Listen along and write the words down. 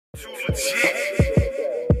Too legit.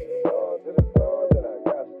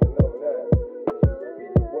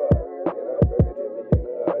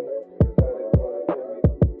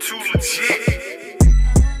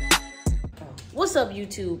 What's up,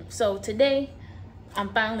 YouTube? So today I'm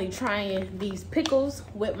finally trying these pickles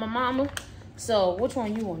with my mama. So which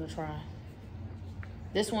one you want to try?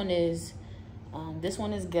 This one is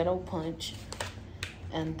Ghetto Punch,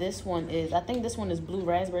 and this one is, I think this one is blue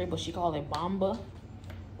raspberry, but she called it Bomba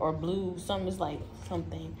or blue something. It's like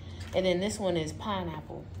something. And then this one is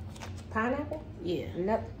pineapple. Pineapple? Yeah.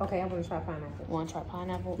 No, okay, I'm gonna try pineapple. Want to try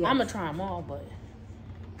pineapple? Yes. I'm gonna try them all, but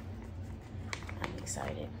I'm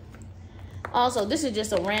excited. Also, this is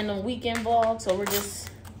just a random weekend vlog, so we're just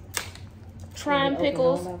trying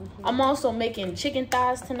pickles. I'm also making chicken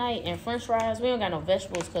thighs tonight and french fries. We don't got no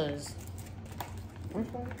vegetables because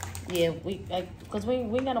yeah, we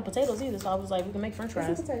ain't got no potatoes either, so I was like, we can make french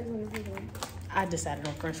fries. I decided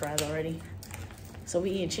on french fries already. So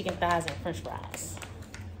we eating chicken thighs and french fries.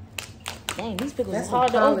 Dang, these pickles is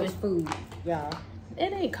hard to open. Food, y'all.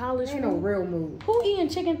 It ain't college food. Ain't no real mood. Who eating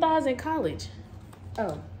chicken thighs in college?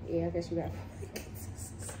 Oh, yeah, I guess you got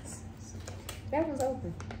that one's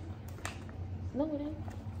open. No, it ain't.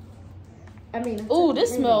 I mean, ooh,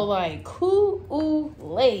 this smell like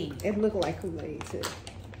Kool-Aid. It look like Kool-Aid too.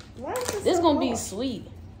 Why is this so gonna hard? be sweet.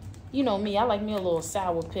 You know me, I like me a little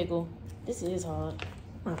sour pickle. This is hard.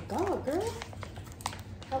 Oh my God, girl.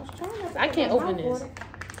 I was trying to. I can't open this.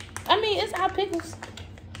 I mean, it's our pickles.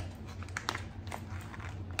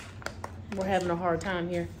 We're having a hard time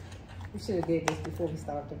here. We should have did this before we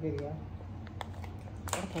started the video.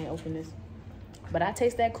 I can't open this. But I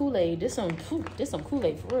taste that Kool-Aid. This some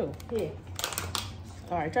Kool-Aid for real. Yeah.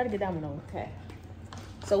 All right, try to get that one on. Okay.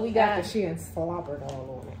 So we got. She and slobbered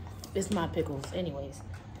all on it. It's my pickles, anyways.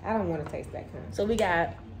 I don't want to taste that kind. So we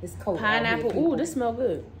got it's cold. pineapple. Ooh, this smells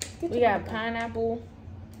good. We got pineapple. pineapple.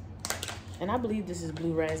 And I believe this is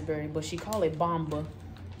blue raspberry, but she called it Bomba.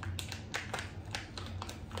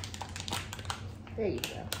 There you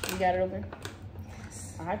go. You got it open?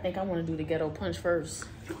 Yes. I think I want to do the Ghetto Punch first.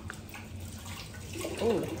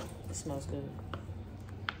 Ooh, it smells good.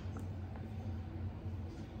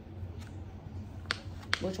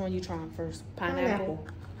 Which one you trying first? Pineapple?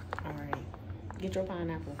 All right. Get your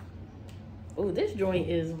pineapple. Ooh, this joint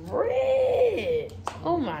is red.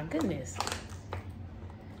 Oh my goodness.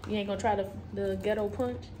 You ain't gonna try the Ghetto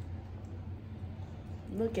Punch?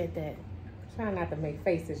 Look at that. Try not to make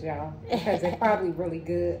faces, y'all, because it's probably really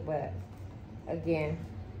good, but again,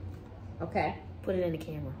 okay. Put it in the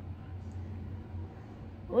camera.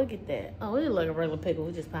 Look at that. Oh, it look like a regular pickle.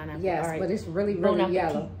 It's just pineapple. Yes, all right. but it's really, Bon really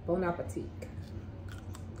appetit. yellow. Bon appetit.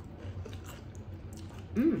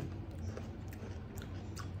 Mmm.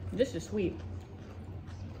 This is sweet.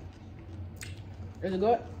 Is it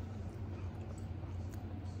good?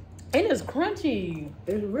 And it's crunchy.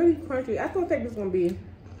 It's really crunchy. I don't think it's gonna be.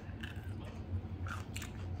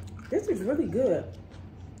 This is really good.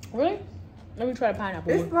 Really? Let me try the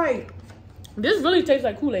pineapple. It's like. This really tastes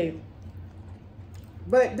like Kool-Aid.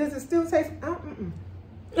 But does it still taste? I'm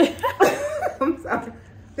sorry.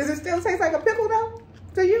 Does it still taste like a pickle though?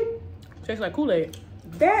 To you? Tastes like Kool-Aid.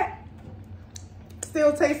 That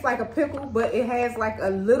still tastes like a pickle, but it has like a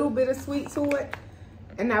little bit of sweet to it.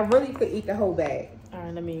 And I really could eat the whole bag. All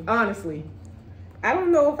right, let me. Honestly. I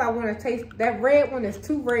don't know if I want to taste. That red one is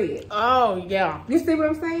too red. Oh, yeah. You see what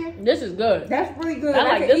I'm saying? This is good. That's really good. I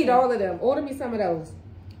like can this eat one. all of them. Order me some of those.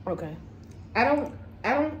 Okay. I don't.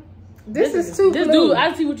 This is too this blue. Dude,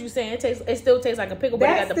 I see what you're saying. It still tastes like a pickle, but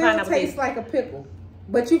it got the pineapple still tastes taste. like a pickle.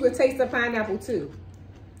 But you could taste the pineapple too.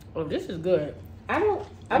 Oh, this is good. I'm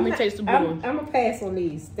gonna taste the blue one. I'm gonna pass on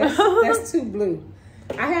these. That's too blue.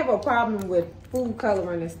 I have a problem with food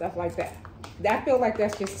coloring and stuff like that. I feel like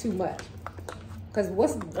that's just too much. Cause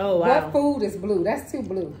what food is blue? That's too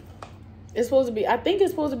blue. It's supposed to be. I think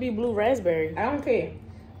it's supposed to be blue raspberry. I don't care.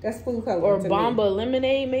 That's food coloring. Or Bomba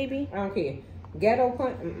lemonade, maybe. I don't care. Ghetto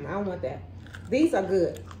Punch. I don't want that. These are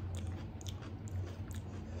good.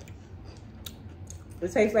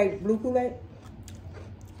 It tastes like blue Kool-Aid.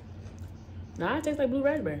 Nah, it tastes like blue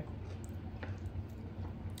raspberry.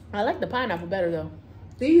 I like the pineapple better though.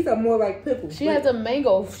 These are more like pickles. She has a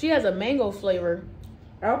mango. She has a mango flavor.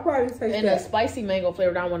 I'll probably taste and that. a spicy mango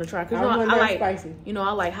flavor that I want to try. Cause I like spicy. You know,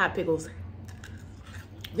 I like hot pickles.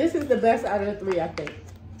 This is the best out of the three, I think.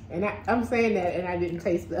 And I'm saying that, and I didn't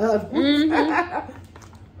taste the other ones.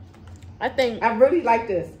 I think I really like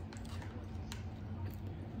this.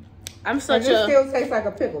 I'm such This still tastes like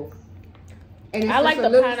a pickle. And it's I like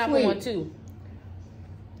the pineapple sweet. one too.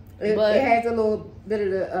 It has a little bit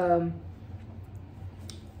of the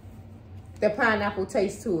the pineapple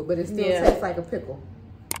taste to it, but it still tastes like a pickle.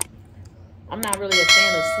 I'm not really a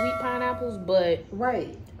fan of sweet pineapples, but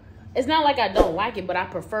it's not like I don't like it, but I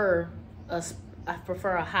prefer a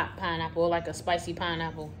hot pineapple or like a spicy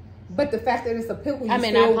pineapple. But the fact that it's a pickle, not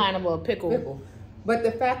pineapple, a pickle. But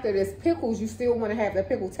the fact that it's pickles, you still want to have that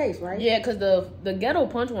pickle taste, right? Yeah, because the Ghetto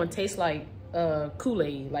Punch one tastes like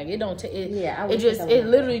Kool-Aid. Like it don't. It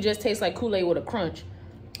literally just tastes like Kool-Aid with a crunch.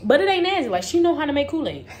 But it ain't nasty. Like she know how to make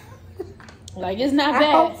Kool-Aid. Like it's not bad.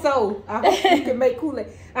 I hope so. I hope you can make Kool-Aid.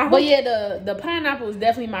 But yeah, the pineapple is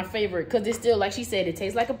definitely my favorite because it's still, like she said, it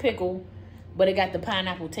tastes like a pickle, but it got the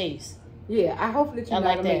pineapple taste. Yeah, I hope that you know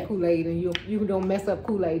how to make Kool-Aid and you don't mess up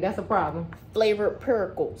Kool-Aid. That's a problem. Flavored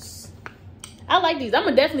Puurckles. I like these. I'm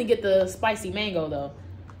gonna definitely get the spicy mango though.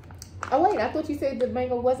 Oh wait, I thought you said the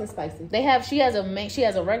mango wasn't spicy. She has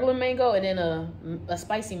a regular mango and then a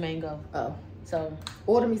spicy mango. Oh, so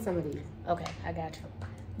order me some of these. Okay, I got you.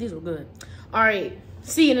 These were good. All right,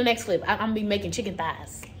 see you in the next clip. I'm gonna be making chicken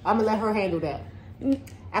thighs. I'm gonna let her handle that.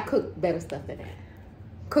 I cook better stuff than that.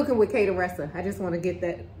 Cooking with YeahThatsTy. I just want to get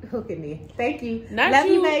that hook in there. Thank you. Love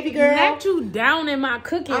you, baby girl. Not you down in my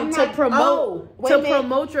cooking to promote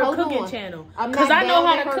your cooking channel. Because I know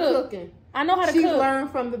how to cook. Cooking. I know how to cook. She's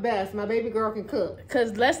learned from the best. My baby girl can cook.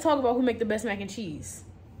 Because let's talk about who make the best mac and cheese.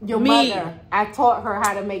 Your mother. I taught her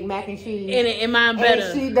how to make mac and cheese. And mine better.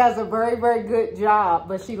 And she does a very, very good job,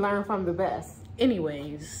 but she learned from the best.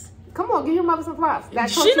 Anyways. Come on, give your mother some props.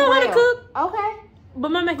 She know how to cook. Okay.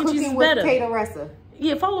 But my mac and cheese is better. Cooking with YeahThatsTy.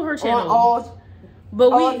 Yeah, follow her channel. On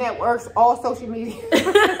all networks, all social media.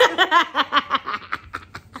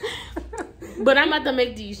 But I'm about to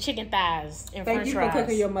make these chicken thighs and Thank you for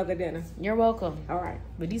cooking your mother dinner. You're welcome. All right.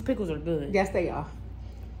 But these pickles are good. Yes, they are.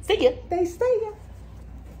 See ya. They stay ya.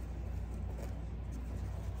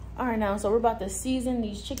 All right, now, so we're about to season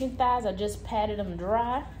these chicken thighs. I just patted them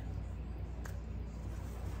dry.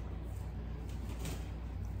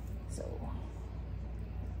 So,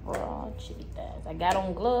 raw chicken thighs. I got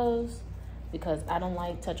on gloves because I don't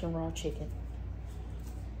like touching raw chicken.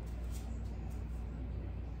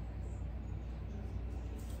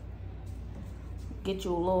 Get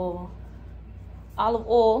you a little olive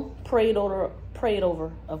oil, prayed over,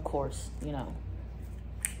 of course, you know.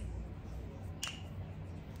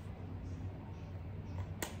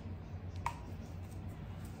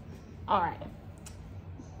 All right,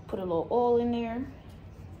 put a little oil in there.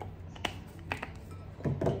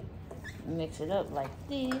 Mix it up like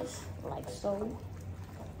this, like so.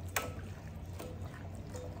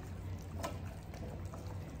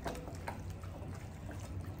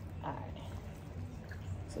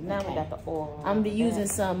 So now we got the oil. I'm gonna be using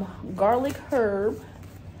some garlic herb,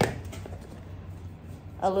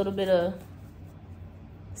 a little bit of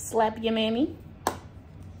slap your mammy,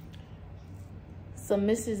 some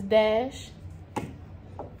Mrs. Dash,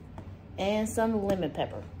 and some lemon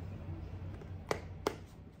pepper.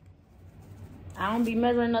 I don't be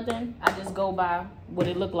measuring nothing. I just go by what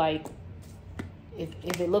it look like.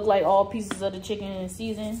 If it look like all pieces of the chicken is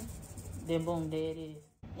seasoned, then boom, there it is.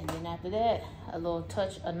 And then after that,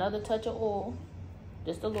 another touch of oil,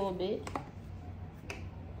 just a little bit.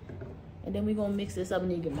 And then we're gonna mix this up. I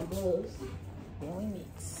need to get my gloves. Then we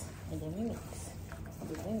mix, and then we mix, and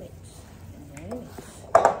then we mix, and then we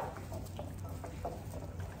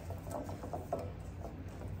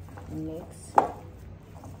mix. Mix.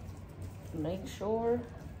 Make sure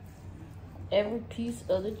every piece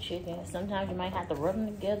of the chicken. Sometimes you might have to rub them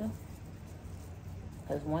together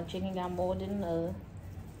because one chicken got more than the other.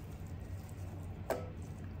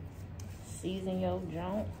 Season your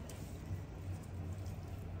joint.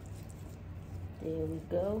 There we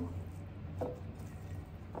go.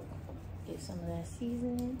 Get some of that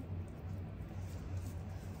seasoning.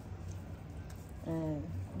 And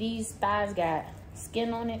these thighs got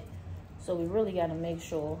skin on it, so we really got to make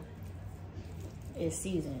sure it's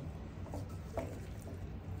seasoned. I'm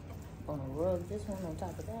gonna rub this one on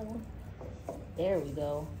top of that one. There we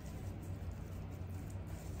go.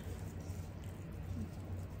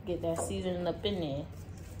 Get that seasoning up in there.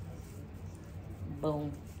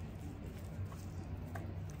 Boom.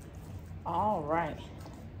 All right.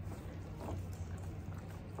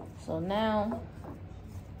 So now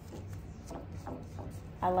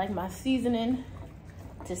I like my seasoning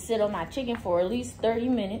to sit on my chicken for at least 30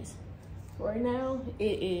 minutes. Right now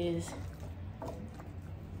it is,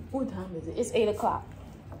 what time is it? It's 8 o'clock.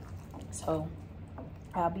 So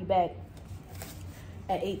I'll be back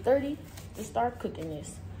at 8:30 to start cooking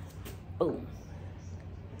this. Boom.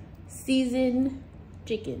 Seasoned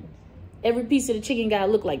chicken. Every piece of the chicken gotta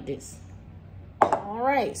look like this. All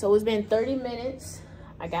right, so it's been 30 minutes.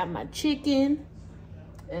 I got my chicken.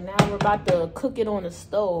 And now we're about to cook it on the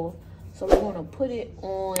stove. So we're gonna put it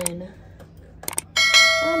on, I'm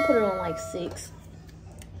gonna put it on like 6.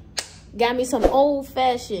 Got me some old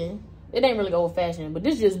fashioned, it ain't really old fashioned, but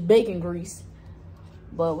this is just bacon grease.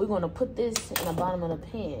 But we're gonna put this in the bottom of the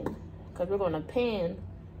pan because we're gonna pan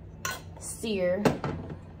sear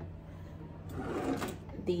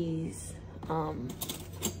these,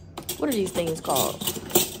 what are these things called?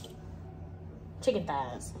 Chicken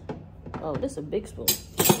thighs. Oh, this is a big spoon.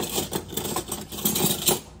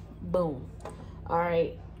 Boom. All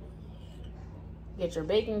right. Get your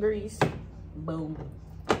bacon grease. Boom.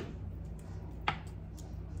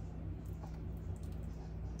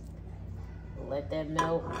 Let that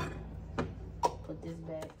melt. Put this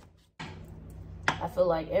back. I feel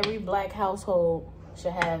like every black household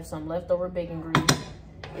should have some leftover bacon grease.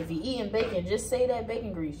 If you're eating bacon, just say that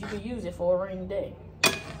bacon grease. You can use it for a rainy day.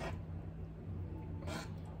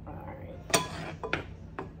 Alright.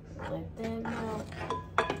 Let that melt.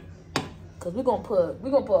 Cause we're gonna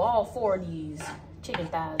put all 4 of these chicken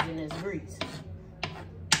thighs in this grease.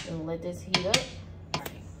 And let this heat up.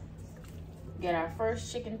 Alright. Get our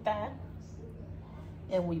first chicken thigh.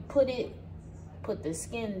 And we put the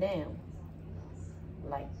skin down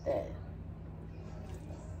like that.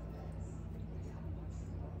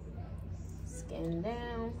 Skin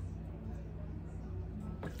down.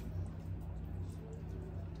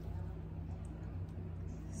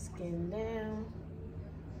 Skin down.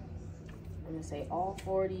 I'm gonna say all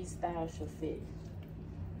 4 of these thighs should fit.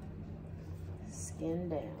 Skin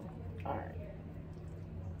down. All right.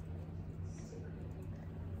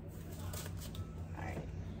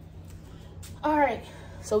 All right,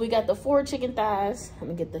 so we got the 4 chicken thighs. Let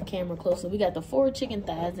me get the camera closer. We got the 4 chicken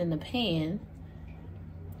thighs in the pan,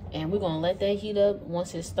 and we're gonna let that heat up.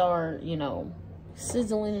 Once it start, you know,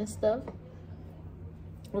 sizzling and stuff,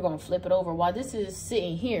 we're gonna flip it over. While this is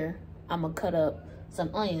sitting here, I'm gonna cut up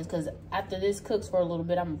some onions, because after this cooks for a little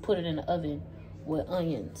bit, I'm gonna put it in the oven with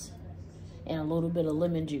onions and a little bit of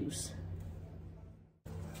lemon juice.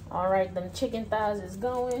 All right, them chicken thighs is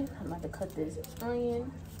going. I'm about to cut this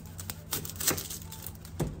onion.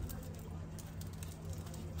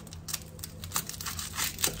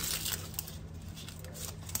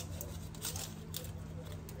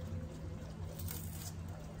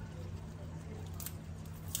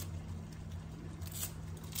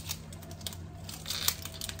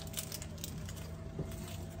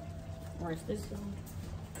 Where's this one?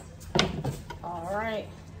 All right.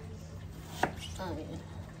 Onion.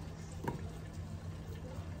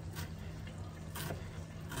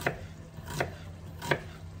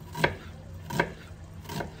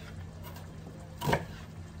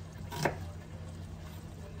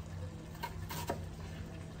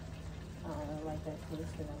 I like that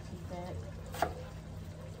taste, and I'll keep that.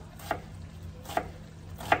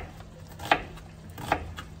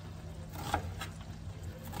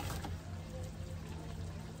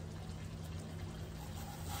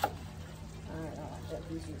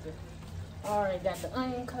 All right, got the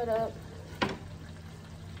onion cut up.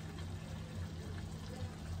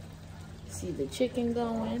 See the chicken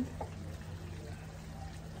going.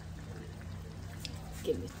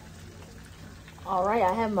 Give me. All right,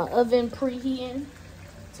 I have my oven preheating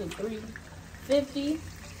to 350.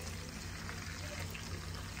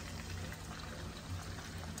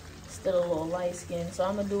 Still a little light skin, so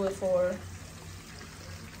I'm gonna do it for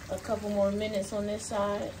a couple more minutes on this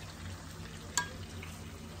side.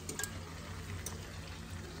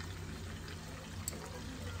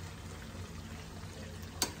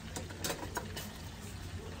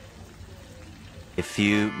 A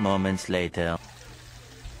few moments later.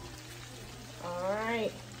 All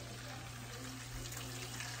right.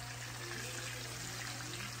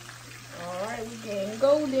 All right, we're getting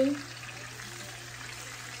golden.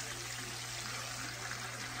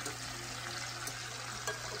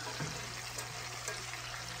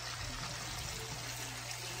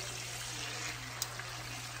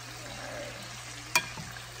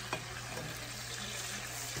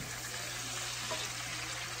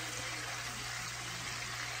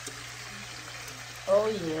 Oh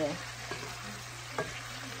yeah.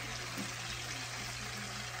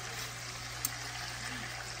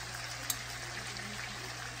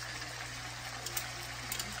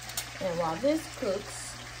 And while this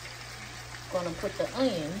cooks, I'm gonna put the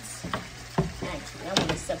onions. Actually, I'm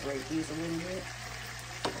gonna separate these a little bit.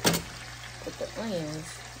 Put the onions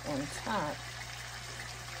on top.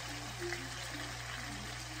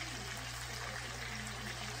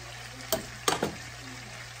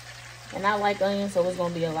 And I like onions, so it's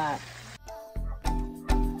gonna be a lot.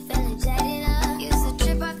 Used to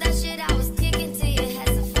trip off that shit I was kicking to you. Had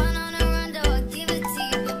some fun on the run, though I give it to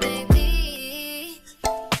you.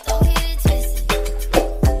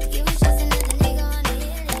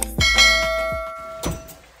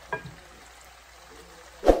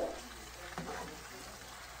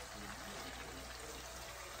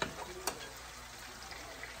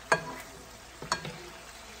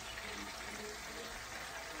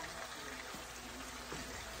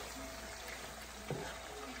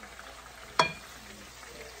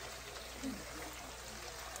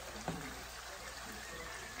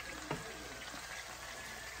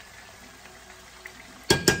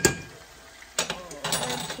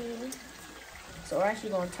 So we're actually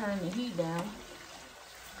gonna turn the heat down.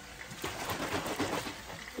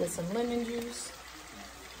 Get some lemon juice.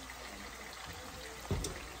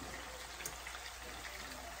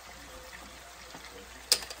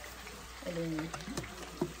 And then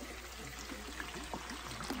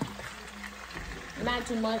not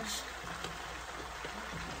too much.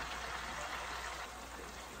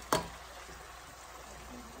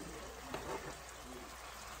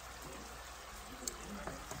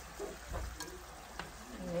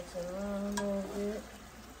 Mix it around a little bit.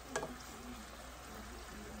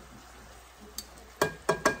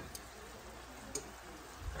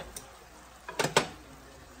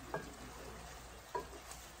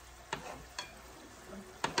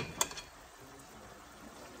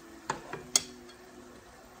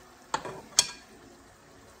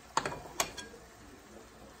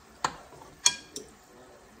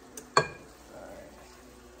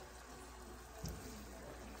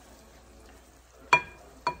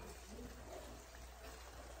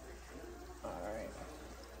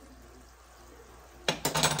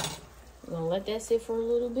 We're gonna let that sit for a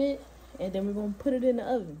little bit, and then we're gonna put it in the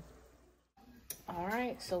oven. All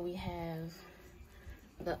right, so we have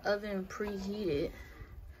the oven preheated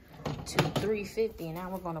to 350. Now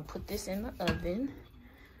we're gonna put this in the oven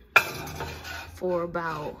for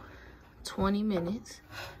about 20 minutes.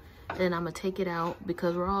 Then I'm gonna take it out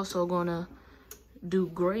because we're also gonna do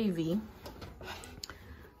gravy.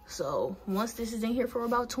 So once this is in here for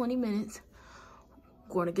about 20 minutes,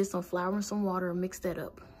 we're gonna get some flour and some water and mix that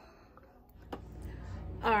up.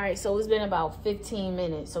 All right, so it's been about 15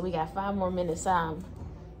 minutes. So we got 5 more minutes. I'm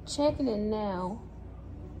checking it now.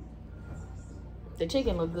 The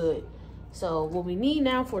chicken look good. So what we need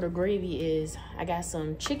now for the gravy is, I got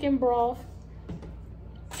some chicken broth,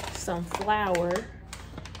 some flour,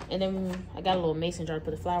 and then I got a little mason jar to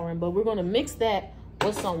put the flour in, but we're gonna mix that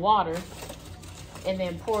with some water and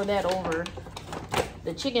then pour that over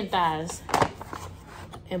the chicken thighs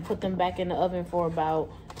and put them back in the oven for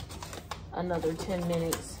about another 10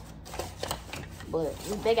 minutes. But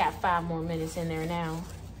they got 5 more minutes in there now.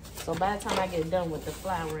 So by the time I get done with the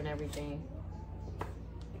flour and everything,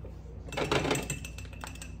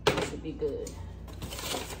 it should be good.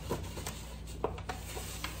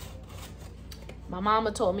 My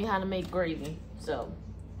mama told me how to make gravy. So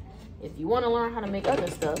if you want to learn how to make other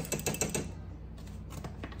stuff,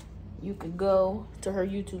 you could go to her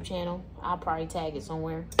YouTube channel. I'll probably tag it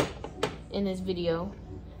somewhere in this video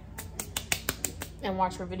and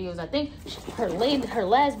watch her videos. I think her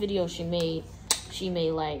last video she made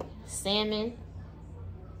like salmon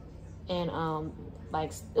and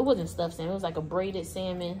like, it wasn't stuffed salmon, it was like a braided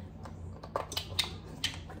salmon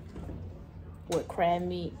with crab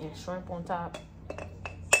meat and shrimp on top.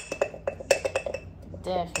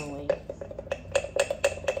 Definitely.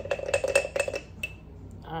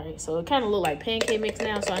 All right, so it kind of look like pancake mix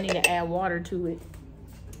now, so I need to add water to it.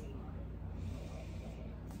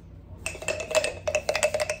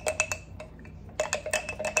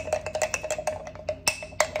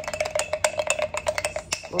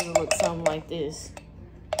 Supposed to look something like this.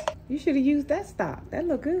 You should have used that stock. That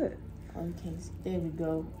look good. Okay, so there we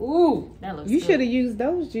go. Ooh, that looks good. You should have used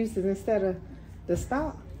those juices instead of the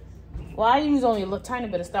stock. Well, I use only a tiny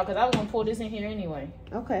bit of stock because I was going to pour this in here anyway.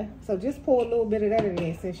 Okay, so just pour a little bit of that in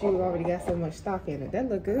there since you already got so much stock in it. That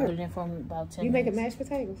look good. Put it in for about 10 You minutes. making mashed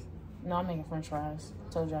potatoes? No, I'm making french fries.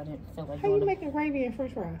 Told you I didn't feel like How doing you it. making gravy and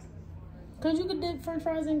french fries? Because you could dip french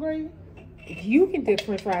fries in gravy. You can dip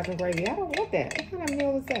french fries in gravy. I don't want that. What kind of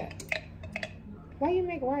meal is that? Why you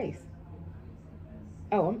make rice?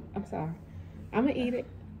 Oh, I'm sorry. I'm going to eat it.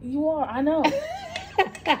 You are, I know.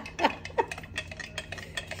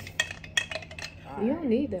 You don't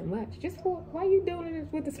need that much. Just pour. Why are you doing it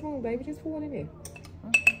with the spoon, baby? Just pour it in there.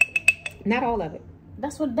 Okay. Not all of it.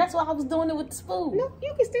 That's why I was doing it with the spoon. No,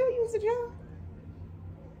 you can still use the jar.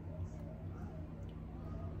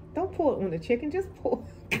 Don't pour it on the chicken. Just pour.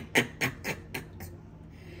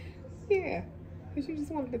 Yeah, because you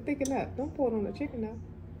just wanted to thicken up. Don't pour it on the chicken though.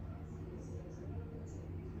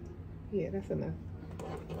 Yeah, that's enough.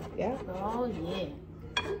 Yeah. Oh yeah.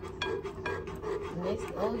 Next,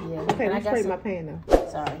 oh yeah. Okay, let's scrape my pan now.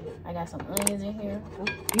 Sorry, I got some onions in here. Oh,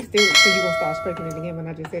 you still, so you gonna start scraping it again when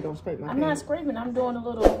I just said don't scrape my pan? I'm not scraping. I'm doing a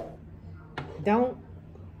little. Don't.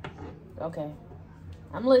 Okay.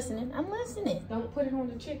 I'm listening. I'm listening. Don't put it on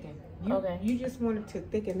the chicken. Okay. You just want it to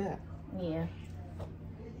thicken up. Yeah.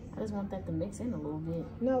 I just want that to mix in a little bit.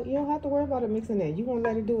 No, you don't have to worry about it mixing in. You want to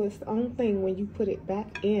let it do its own thing when you put it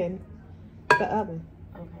back in the oven.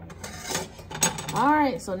 Okay. All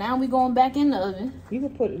right, so now we going back in the oven. You can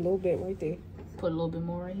put a little bit right there. Put a little bit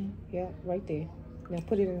more right here. Yeah, right there. Now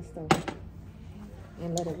put it in the stove.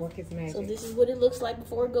 and let it work its magic. So this is what it looks like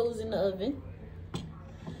before it goes in the oven.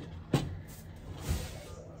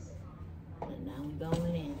 And now we're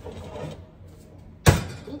going in.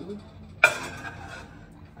 Ooh.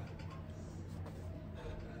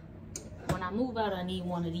 When I move out, I need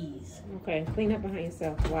one of these. Okay, clean up behind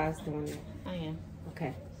yourself while it's doing that. I am.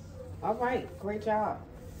 Okay. All right, great job.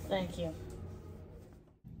 Thank you.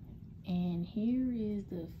 And here is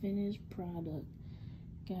the finished product.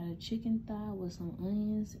 Got a chicken thigh with some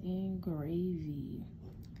onions and gravy.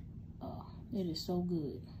 Oh, it is so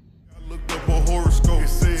good. I looked up a horoscope. It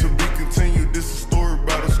said